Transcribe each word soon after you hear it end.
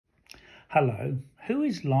Hello, who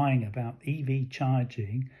is lying about EV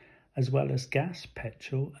charging as well as gas,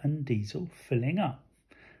 petrol and diesel filling up?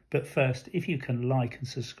 But first, if you can like and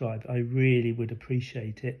subscribe, I really would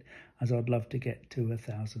appreciate it, as I'd love to get to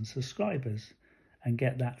 1,000 subscribers and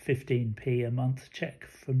get that 15p a month check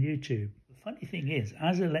from YouTube. The funny thing is,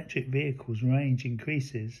 as electric vehicles range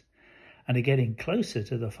increases and are getting closer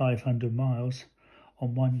to the 500 miles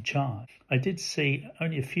on one charge, I did see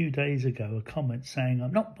only a few days ago a comment saying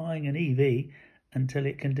I'm not buying an EV until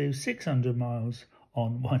it can do 600 miles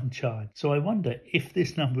on one charge. So I wonder if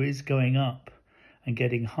this number is going up and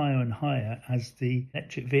getting higher and higher as the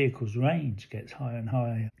electric vehicle's range gets higher and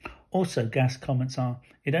higher. Also, gas comments are,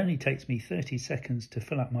 it only takes me 30 seconds to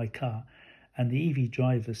fill up my car, and the EV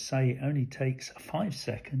drivers say it only takes 5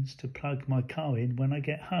 seconds to plug my car in when I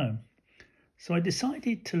get home. So I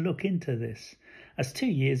decided to look into this, as 2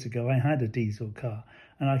 years ago I had a diesel car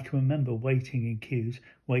and I can remember waiting in queues,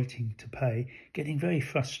 waiting to pay, getting very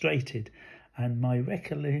frustrated, and my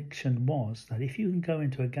recollection was that if you can go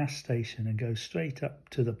into a gas station and go straight up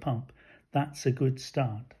to the pump, that's a good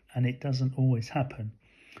start, and it doesn't always happen.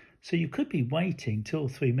 So you could be waiting 2 or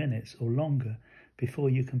 3 minutes or longer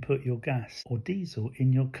before you can put your gas or diesel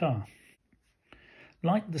in your car.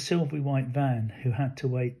 Like the silvery white van who had to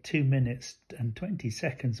wait 2 minutes and 20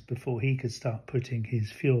 seconds before he could start putting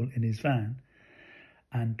his fuel in his van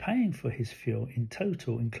and paying for his fuel in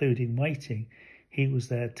total, including waiting, he was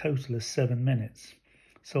there a total of 7 minutes.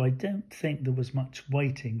 So I don't think there was much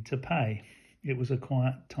waiting to pay. It was a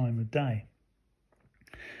quiet time of day.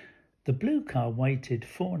 The blue car waited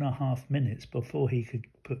 4.5 minutes before he could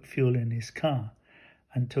put fuel in his car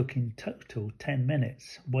and took in total 10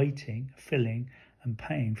 minutes waiting, filling and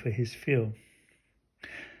paying for his fuel.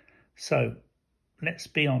 So let's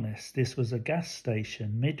be honest, this was a gas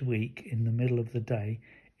station midweek in the middle of the day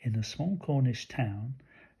in a small Cornish town.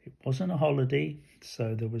 It wasn't a holiday,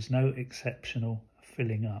 so there was no exceptional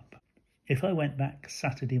filling up. If I went back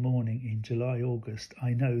Saturday morning in July, August,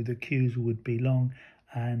 I know the queues would be long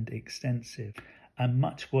and extensive and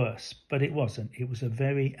much worse, but it wasn't. It was a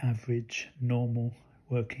very average, normal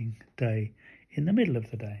working day in the middle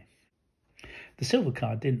of the day. The silver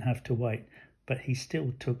car didn't have to wait, but he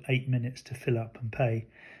still took 8 minutes to fill up and pay.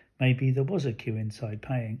 Maybe there was a queue inside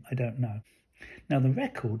paying, I don't know. Now the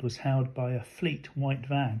record was held by a fleet white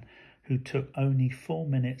van who took only 4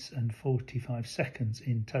 minutes and 45 seconds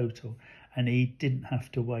in total, and he didn't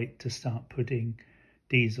have to wait to start putting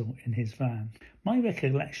diesel in his van. My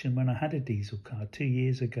recollection when I had a diesel car 2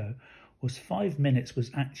 years ago was 5 minutes was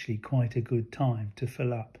actually quite a good time to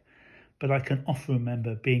fill up. But I can often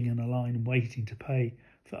remember being in a line waiting to pay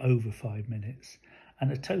for over 5 minutes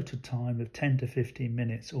and a total time of 10 to 15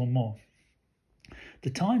 minutes or more.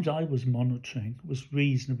 The times I was monitoring was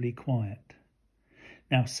reasonably quiet.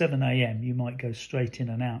 Now 7 a.m. you might go straight in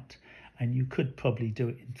and out and you could probably do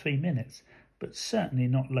it in 3 minutes, but certainly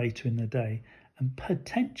not later in the day, and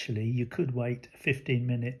potentially you could wait 15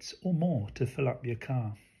 minutes or more to fill up your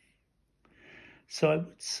car. So I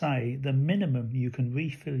would say the minimum you can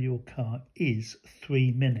refill your car is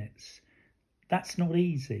 3 minutes. That's not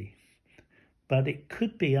easy, but it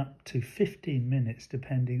could be up to 15 minutes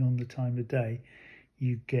depending on the time of day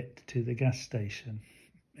you get to the gas station.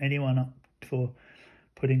 Anyone up for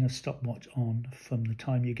putting a stopwatch on from the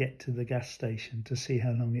time you get to the gas station to see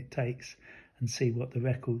how long it takes and see what the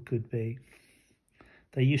record could be?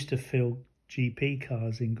 They used to fill GP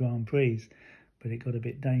cars in Grand Prix, but it got a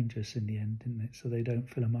bit dangerous in the end, didn't it? So they don't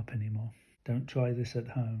fill them up anymore. Don't try this at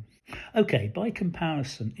home. Okay, by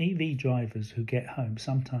comparison, EV drivers who get home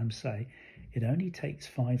sometimes say it only takes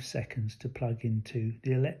 5 seconds to plug into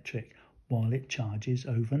the electric while it charges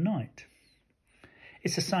overnight.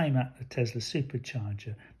 It's the same at the Tesla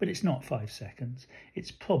supercharger, but it's not 5 seconds. It's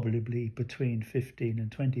probably between 15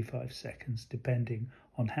 and 25 seconds, depending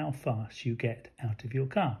on how fast you get out of your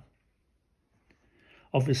car.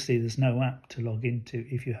 Obviously, there's no app to log into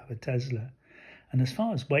if you have a Tesla. And as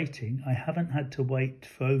far as waiting, I haven't had to wait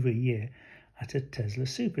for over a year at a Tesla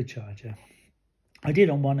supercharger. I did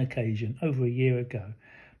on one occasion over a year ago,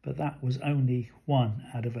 but that was only one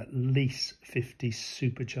out of at least 50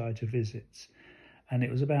 supercharger visits. And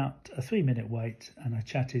it was about a 3-minute wait, and I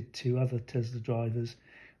chatted to other Tesla drivers,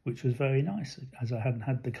 which was very nice as I hadn't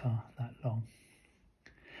had the car that long.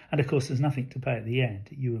 And of course, there's nothing to pay at the end.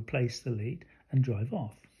 You replace the lead and drive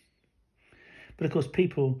off. But of course,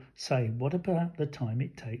 people say, what about the time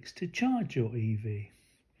it takes to charge your EV?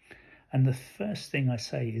 And the first thing I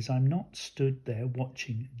say is I'm not stood there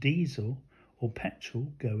watching diesel or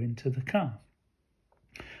petrol go into the car.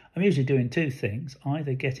 I'm usually doing two things,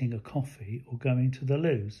 either getting a coffee or going to the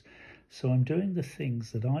loos. So I'm doing the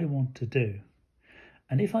things that I want to do.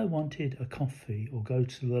 And if I wanted a coffee or go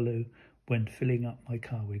to the loo when filling up my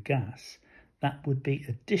car with gas, that would be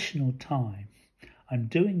additional time. I'm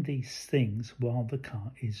doing these things while the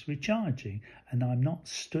car is recharging, and I'm not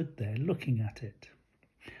stood there looking at it.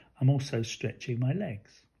 I'm also stretching my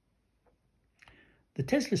legs. The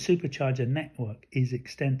Tesla supercharger network is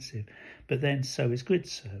extensive, but then so is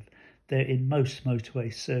GridServe. They're in most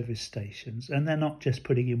motorway service stations, and they're not just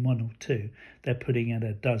putting in one or two, they're putting in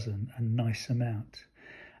a dozen, a nice amount.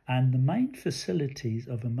 And the main facilities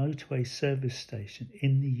of a motorway service station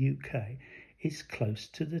in the UK is close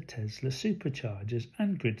to the Tesla superchargers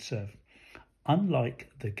and GridServe, unlike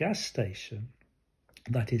the gas station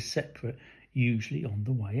that is separate, usually on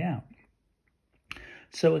the way out.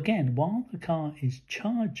 So again, while the car is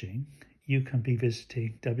charging, you can be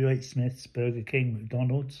visiting WH Smith's, Burger King,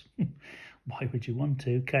 McDonald's. Why would you want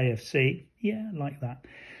to? KFC, yeah, like that,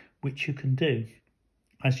 which you can do,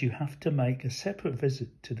 as you have to make a separate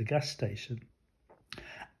visit to the gas station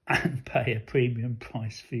and pay a premium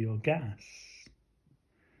price for your gas.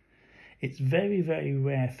 It's very, very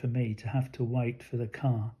rare for me to have to wait for the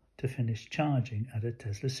car to finish charging at a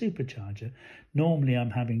Tesla supercharger. Normally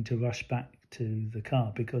I'm having to rush back to the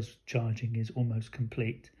car because charging is almost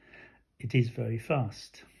complete. It is very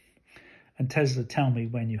fast. And Tesla tell me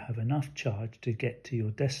when you have enough charge to get to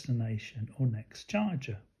your destination or next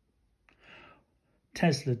charger.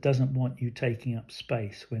 Tesla doesn't want you taking up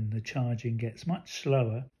space when the charging gets much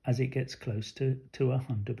slower as it gets close to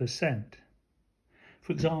 100%.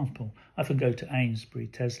 For example, I can go to Amesbury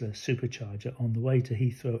Tesla supercharger on the way to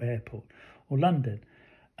Heathrow Airport or London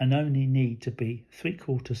and only need to be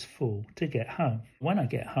 3/4 full to get home. When I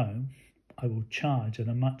get home, I will charge at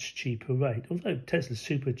a much cheaper rate, although Tesla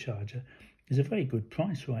supercharger is a very good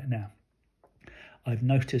price right now. I've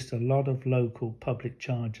noticed a lot of local public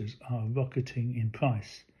chargers are rocketing in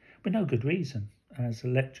price, with no good reason, as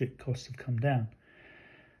electric costs have come down.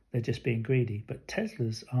 They're just being greedy, but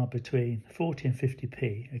Teslas are between 40 and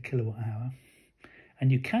 50p a kilowatt hour,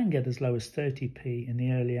 and you can get as low as 30p in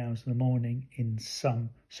the early hours of the morning in some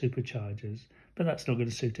superchargers, but that's not going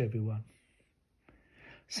to suit everyone.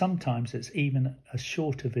 Sometimes it's even a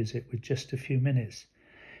shorter visit with just a few minutes,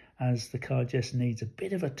 as the car just needs a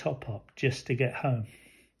bit of a top-up just to get home,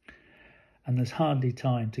 and there's hardly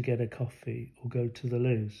time to get a coffee or go to the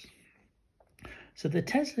loos. So the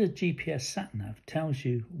Tesla GPS sat-nav tells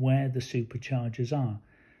you where the superchargers are,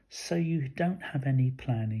 so you don't have any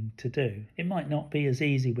planning to do. It might not be as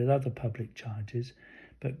easy with other public chargers,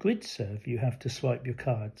 but GridServe you have to swipe your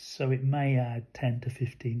cards, so it may add 10 to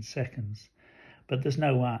 15 seconds. But there's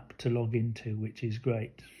no app to log into, which is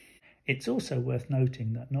great. It's also worth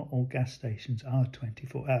noting that not all gas stations are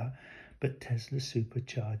 24-hour, but Tesla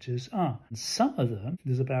superchargers are. And some of them,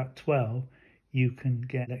 there's about 12, you can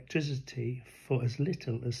get electricity for as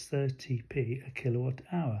little as 30p a kilowatt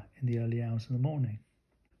hour in the early hours of the morning.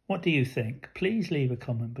 What do you think? Please leave a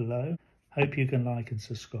comment below. Hope you can like and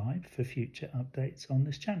subscribe for future updates on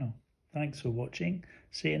this channel. Thanks for watching.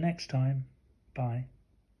 See you next time. Bye.